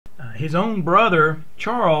His own brother,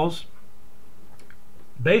 Charles,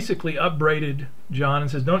 basically upbraided John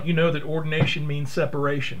and says, "Don't you know that ordination means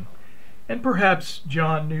separation?" And perhaps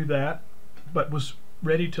John knew that, but was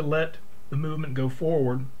ready to let the movement go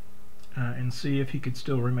forward and see if he could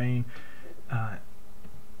still remain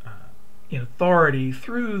in authority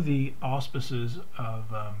through the auspices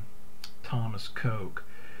of Thomas Coke.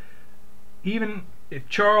 Even if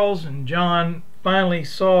Charles and John finally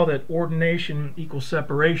saw that ordination equals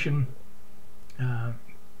separation,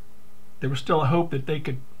 there was still a hope that they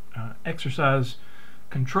could exercise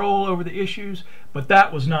control over the issues, but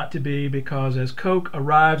that was not to be, because as Coke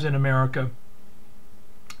arrives in America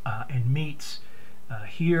and meets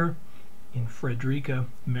here in Frederica,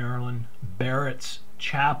 Maryland, Barrett's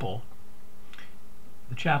Chapel.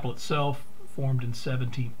 The chapel itself formed in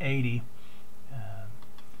 1780.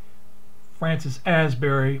 Francis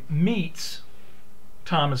Asbury meets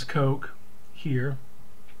Thomas Coke here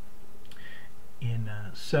in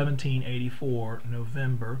 1784,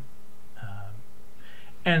 November.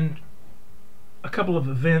 And a couple of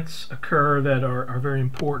events occur that are very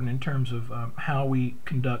important in terms of how we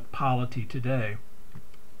conduct polity today.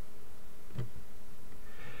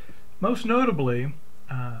 Most notably,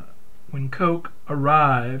 when Coke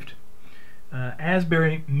arrived,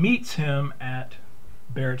 Asbury meets him at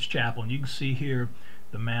Barrett's Chapel. And you can see here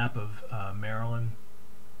the map of Maryland.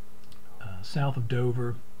 South of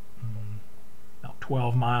Dover, about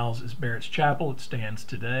 12 miles, is Barrett's Chapel. It stands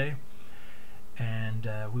today. And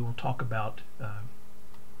we will talk about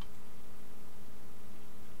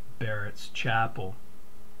Barrett's Chapel.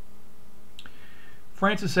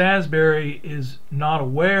 Francis Asbury is not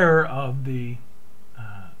aware of the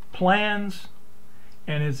plans,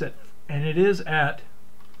 and it is at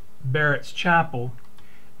Barrett's Chapel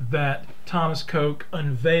that Thomas Coke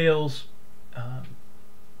unveils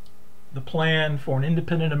the plan for an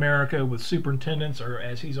independent America with superintendents, or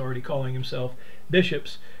as he's already calling himself,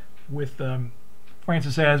 bishops, with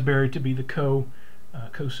Francis Asbury to be the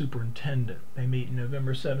co-superintendent. They meet in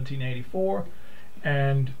November 1784,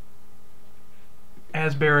 and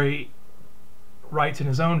Asbury writes in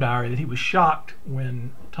his own diary that he was shocked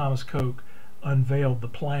when Thomas Coke unveiled the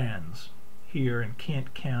plans here in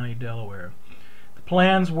Kent County, Delaware. The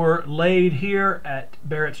plans were laid here at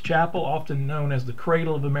Barrett's Chapel, often known as the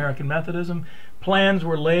cradle of American Methodism. Plans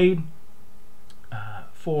were laid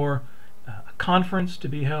for a conference to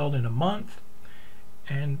be held in a month,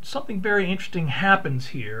 and something very interesting happens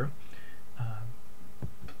here.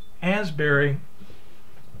 Asbury,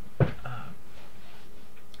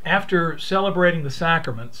 after celebrating the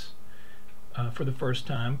sacraments for the first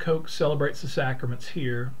time, Coke celebrates the sacraments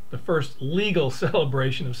here, the first legal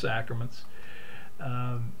celebration of sacraments.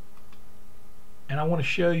 And I want to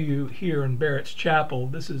show you here in Barrett's Chapel.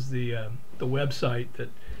 This is the website that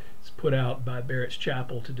is put out by Barrett's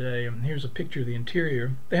Chapel today. And here's a picture of the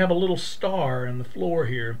interior. They have a little star on the floor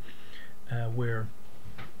here where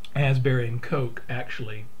Asbury and Coke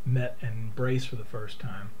actually met and embraced for the first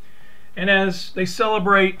time. And as they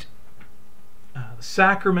celebrate the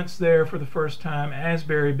sacraments there for the first time,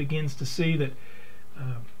 Asbury begins to see that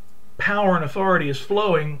power and authority is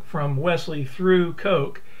flowing from Wesley through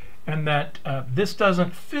Coke, and that this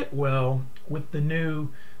doesn't fit well with the new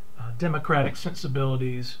democratic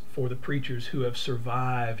sensibilities for the preachers who have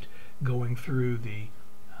survived going through the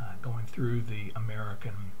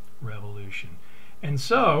American Revolution. And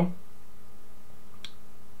so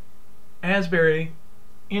Asbury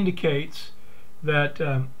indicates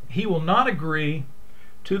that he will not agree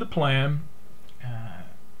to the plan.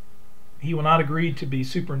 He will not agree to be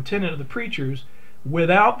superintendent of the preachers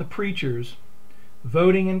without the preachers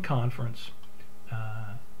voting in conference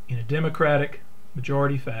in a democratic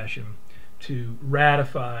majority fashion to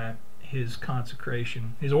ratify his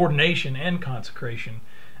consecration, his ordination and consecration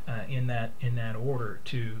in that order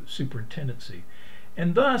to superintendency.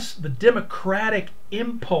 And thus the democratic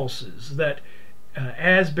impulses that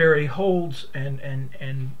Asbury holds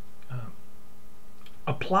and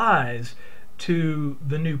applies to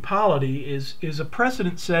the new polity is a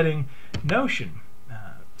precedent-setting notion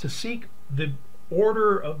to seek the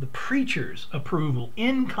order of the preacher's approval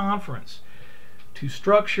in conference to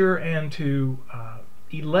structure and to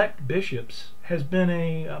elect bishops has been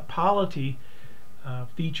a polity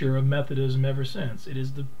feature of Methodism ever since. It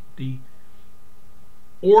is the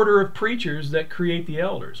order of preachers that create the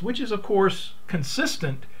elders, which is of course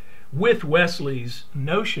consistent with Wesley's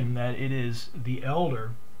notion that it is the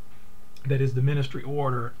elder that is the ministry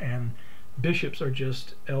order, and bishops are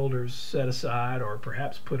just elders set aside or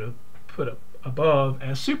perhaps put above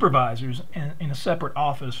as supervisors in a separate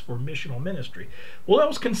office for missional ministry. Well, that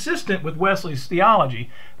was consistent with Wesley's theology,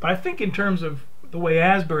 but I think in terms of the way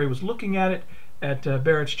Asbury was looking at it at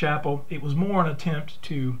Barrett's Chapel, it was more an attempt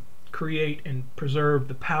to create and preserve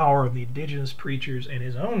the power of the indigenous preachers and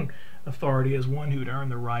his own authority as one who had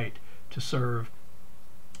earned the right to serve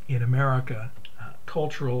in America,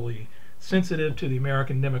 culturally sensitive to the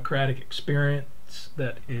American democratic experience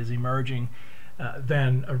that is emerging,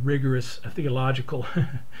 than a rigorous theological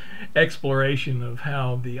exploration of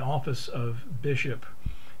how the office of bishop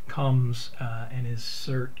comes and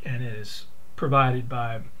is provided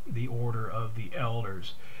by the order of the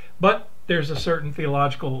elders. But there's a certain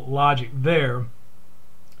theological logic there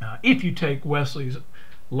if you take Wesley's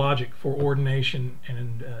logic for ordination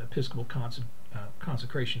and episcopal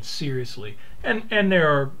consecration seriously. And there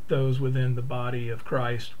are those within the body of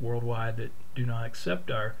Christ worldwide that do not accept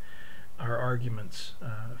our arguments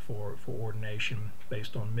for ordination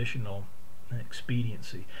based on missional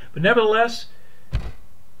expediency. But nevertheless,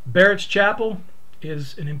 Barrett's Chapel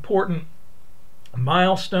is an important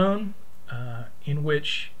milestone in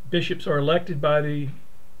which bishops are elected by the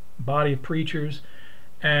body of preachers,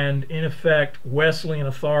 and in effect Wesleyan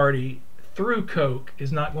authority through Coke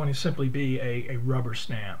is not going to simply be a rubber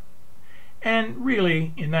stamp. And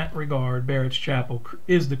really, in that regard, Barrett's Chapel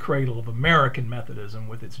is the cradle of American Methodism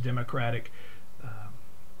with its democratic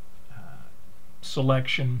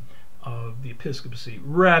selection of the episcopacy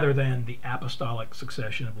rather than the apostolic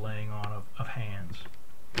succession of laying on of hands.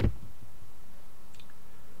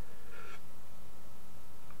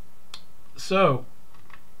 So,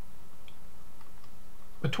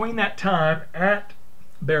 between that time at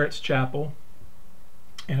Barrett's Chapel,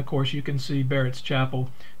 and of course you can see Barrett's Chapel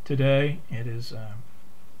today. It is, if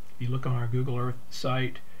you look on our Google Earth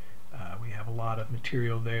site, we have a lot of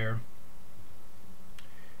material there.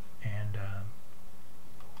 And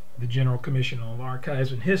the General Commission on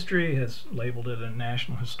Archives and History has labeled it a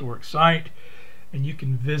National Historic Site, and you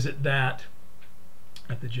can visit that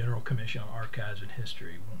at the General Commission on Archives and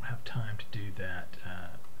History. We won't have time to do that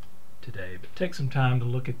today, but take some time to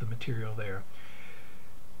look at the material there.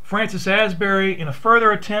 Francis Asbury, in a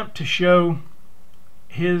further attempt to show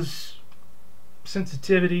his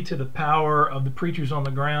sensitivity to the power of the preachers on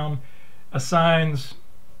the ground, assigns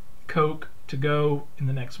Coke to go in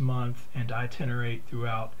the next month and to itinerate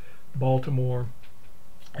throughout Baltimore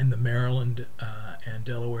and the Maryland and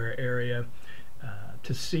Delaware area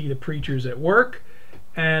to see the preachers at work,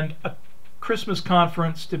 and a Christmas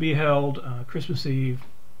conference to be held Christmas Eve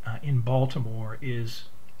in Baltimore is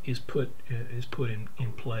put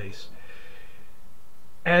in place.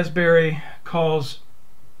 Asbury calls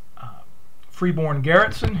Freeborn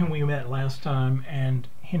Garretson, whom we met last time, and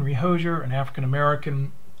Henry Hosier, an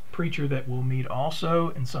African-American preacher that we'll meet also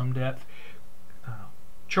in some depth,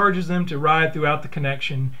 charges them to ride throughout the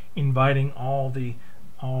connection, inviting all the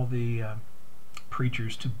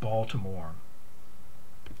preachers to Baltimore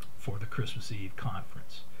for the Christmas Eve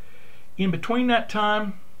conference. In between that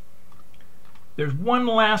time, there's one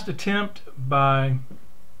last attempt by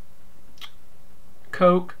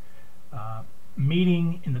Coke,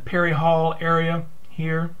 meeting in the Perry Hall area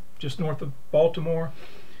here, just north of Baltimore,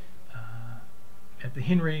 at the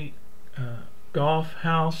Henry Goff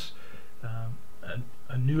House,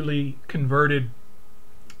 a newly converted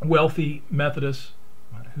wealthy Methodist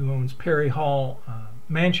who owns Perry Hall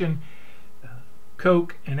Mansion.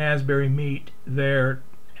 Coke and Asbury meet there,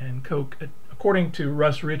 and Coke, according to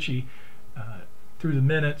Russ Ritchie, through the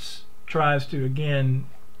minutes, tries to again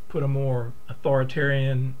put a more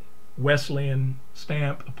authoritarian Wesleyan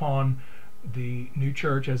stamp upon the new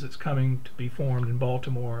church as it's coming to be formed in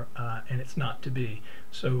Baltimore, and it's not to be.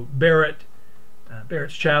 So Barrett's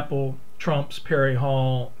Chapel trumps Perry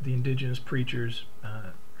Hall, the indigenous preachers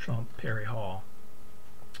trump Perry Hall.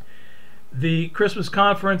 The Christmas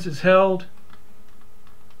conference is held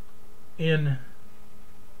in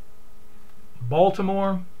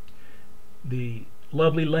Baltimore. The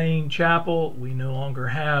Lovely Lane Chapel, we no longer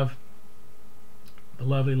have the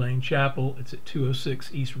Lovely Lane Chapel. It's at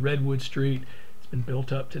 206 East Redwood Street. It's been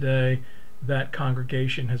built up today. That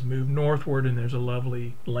congregation has moved northward, and there's a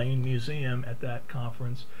Lovely Lane Museum at that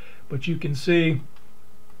conference. But you can see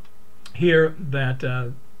here that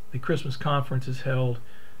the Christmas conference is held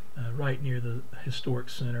right near the historic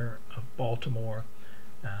center of Baltimore,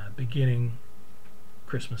 beginning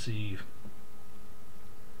Christmas Eve.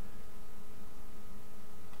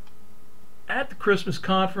 At the Christmas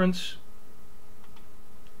conference,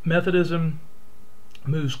 Methodism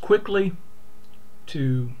moves quickly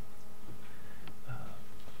to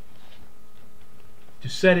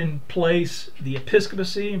set in place the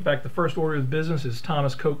episcopacy. In fact, the first order of business is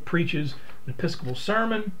Thomas Coke preaches an Episcopal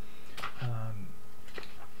sermon,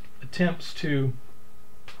 attempts to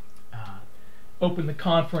open the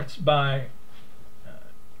conference by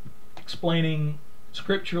explaining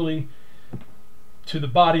scripturally to the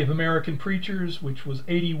body of American preachers, which was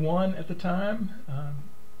 81 at the time,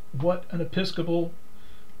 what an Episcopal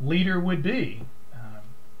leader would be.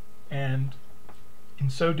 And in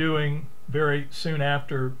so doing, very soon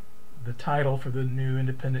after, the title for the new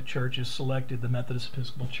independent church is selected, the Methodist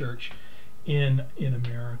Episcopal Church in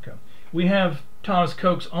America. We have Thomas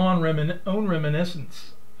Coke's own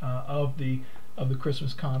reminiscence of the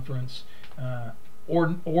Christmas conference.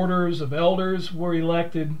 Orders of elders were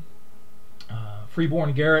elected.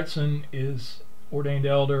 Freeborn Garretson is ordained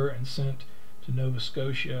elder and sent to Nova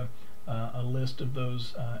Scotia a list of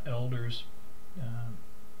those elders.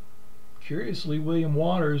 Curiously, William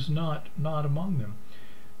Waters not among them,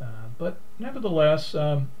 but nevertheless,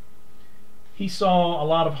 he saw a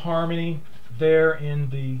lot of harmony there in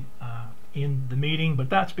the meeting. But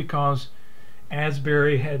that's because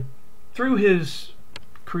Asbury had, through his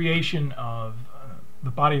creation of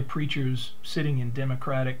the body of preachers sitting in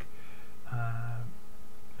democratic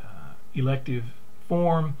elective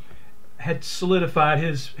form, had solidified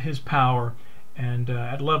his power. And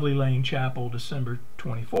at Lovely Lane Chapel, December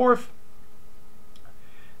 24th,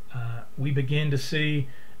 we begin to see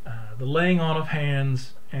the laying on of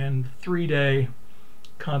hands and 3-day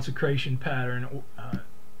consecration pattern.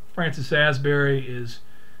 Francis Asbury is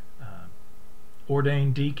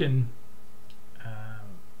ordained deacon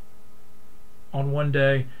on one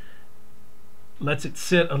day, lets it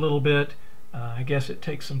sit a little bit. I guess it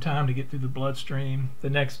takes some time to get through the bloodstream. The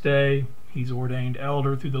next day, he's ordained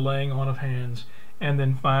elder through the laying on of hands, and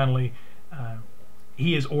then finally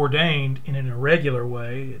he is ordained in an irregular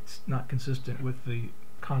way. It's not consistent with the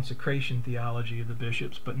consecration theology of the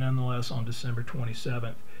bishops, but nonetheless on December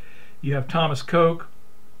 27th. You have Thomas Coke,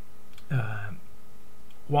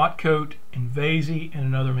 Watcote, and Vasey, and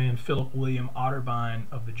another man, Philip William Otterbein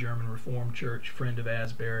of the German Reformed Church, friend of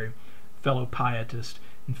Asbury, fellow pietist,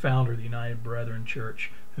 and founder of the United Brethren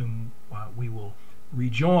Church, whom we will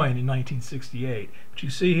rejoin in 1968. But you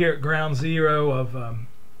see here at ground zero of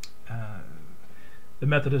the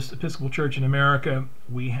Methodist Episcopal Church in America,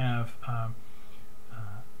 we have an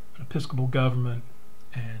Episcopal government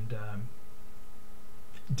and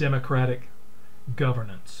democratic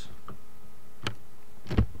governance.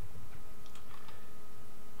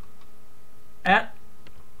 At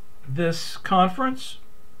this conference,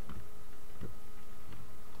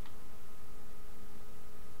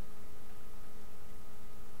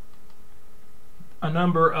 a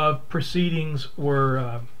number of proceedings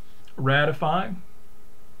were ratified.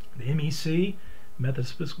 The MEC,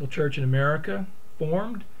 Methodist Episcopal Church in America,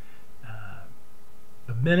 formed.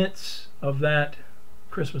 The minutes of that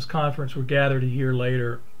Christmas conference were gathered a year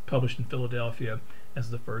later, published in Philadelphia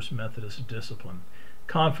as the First Methodist Discipline.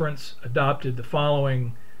 Conference adopted the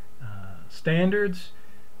following standards.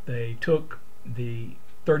 They took the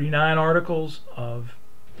 39 articles of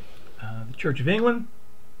the Church of England,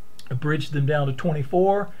 abridged them down to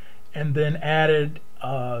 24, and then added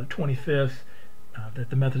 25th, that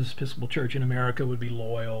the Methodist Episcopal Church in America would be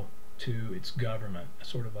loyal to its government,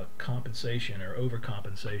 sort of a compensation or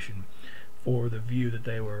overcompensation for the view that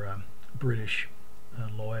they were British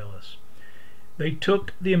loyalists. They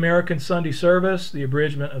took the American Sunday service, the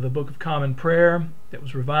abridgment of the Book of Common Prayer that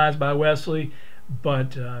was revised by Wesley,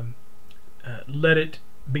 but let it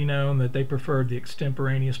be known that they preferred the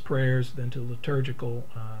extemporaneous prayers than to liturgical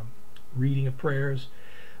reading of prayers.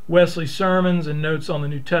 Wesley's sermons and notes on the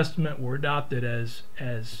New Testament were adopted as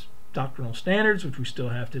doctrinal standards, which we still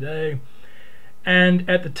have today. And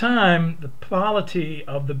at the time, the polity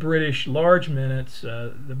of the British large minutes,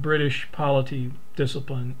 the British polity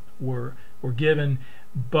discipline were given,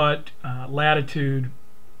 but latitude,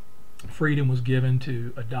 freedom was given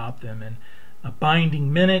to adopt them. And a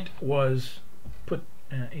binding minute was put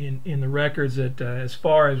in the records that as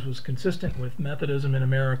far as was consistent with Methodism in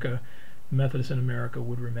America, Methodists in America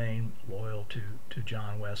would remain loyal to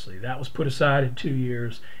John Wesley. That was put aside in 2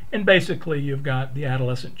 years, and basically you've got the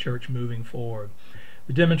adolescent church moving forward.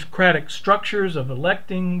 The democratic structures of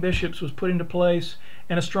electing bishops was put into place,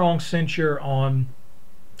 and a strong censure on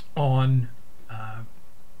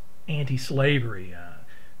anti-slavery,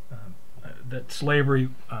 that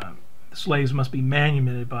slaves must be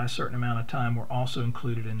manumitted by a certain amount of time, were also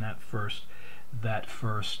included in that first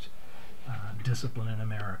discipline in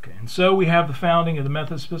America. And so we have the founding of the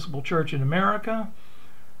Methodist Episcopal Church in America,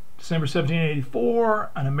 December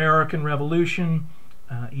 1784, an American Revolution,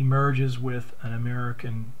 emerges with an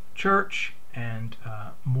American church and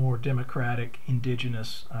more democratic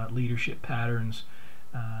indigenous leadership patterns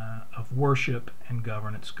of worship and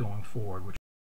governance going forward, which